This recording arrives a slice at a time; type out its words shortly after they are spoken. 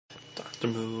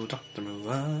Docter Moo, Docter Moo,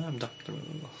 I'm Docter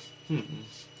Moo.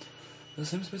 There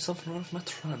seems to be something wrong with my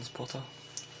transporter.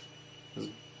 There's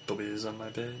bubbies on my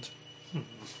page.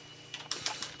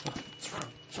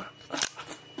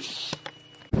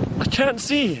 I can't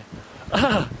see!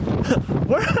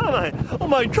 Where am I? Oh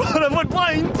my god, I'm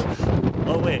blind!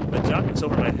 Oh wait, my jacket's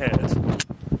over my head.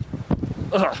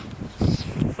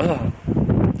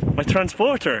 My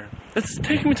transporter! It's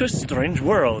taking me to a strange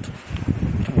world.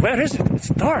 Where is it? It's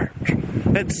dark.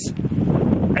 It's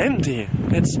empty.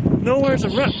 It's nowhere to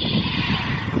run.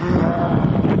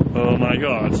 Oh my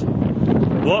god.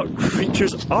 What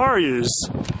creatures are yous?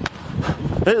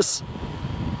 It's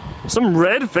some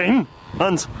red thing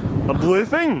and a blue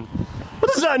thing.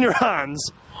 What is that in your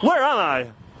hands? Where am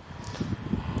I?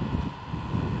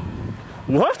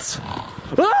 What?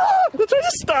 Ah! They're trying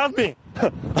to stab me!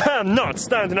 I am not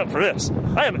standing up for this.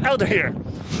 I am out of here.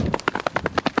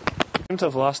 I seem to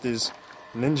have lost these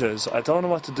ninjas. I don't know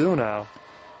what to do now.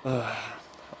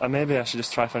 Maybe I should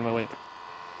just try to find my way.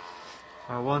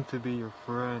 I want to be your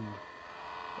friend.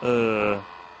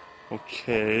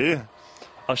 Okay.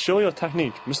 I'll show you a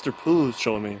technique Mr. Pooh's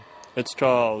showing me. It's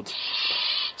called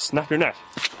snap your neck.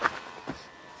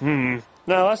 Now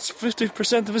that's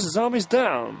 50% of his zombies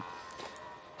down.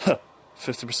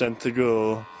 50% to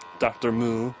go. Docter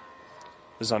Moo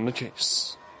is on the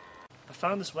case. I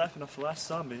found this weapon of the last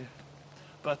zombie,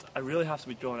 but I really have to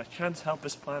be going. I can't help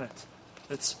this planet.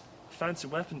 It's a fancy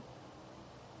weapon.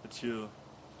 It's you.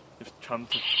 You've come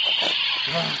to...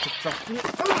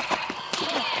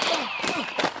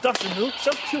 Docter Moo,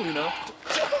 shall kill you now.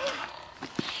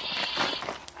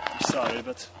 Sorry,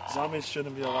 but zombies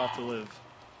shouldn't be allowed to live.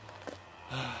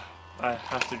 I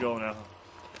have to go now.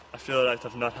 I feel like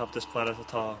I've not helped this planet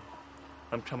at all.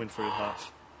 I'm coming for you,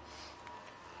 half.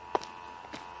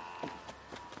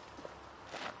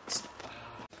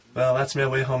 Well, that's my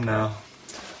way home now.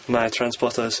 My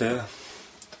transporter is here.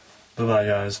 Bye-bye,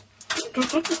 guys.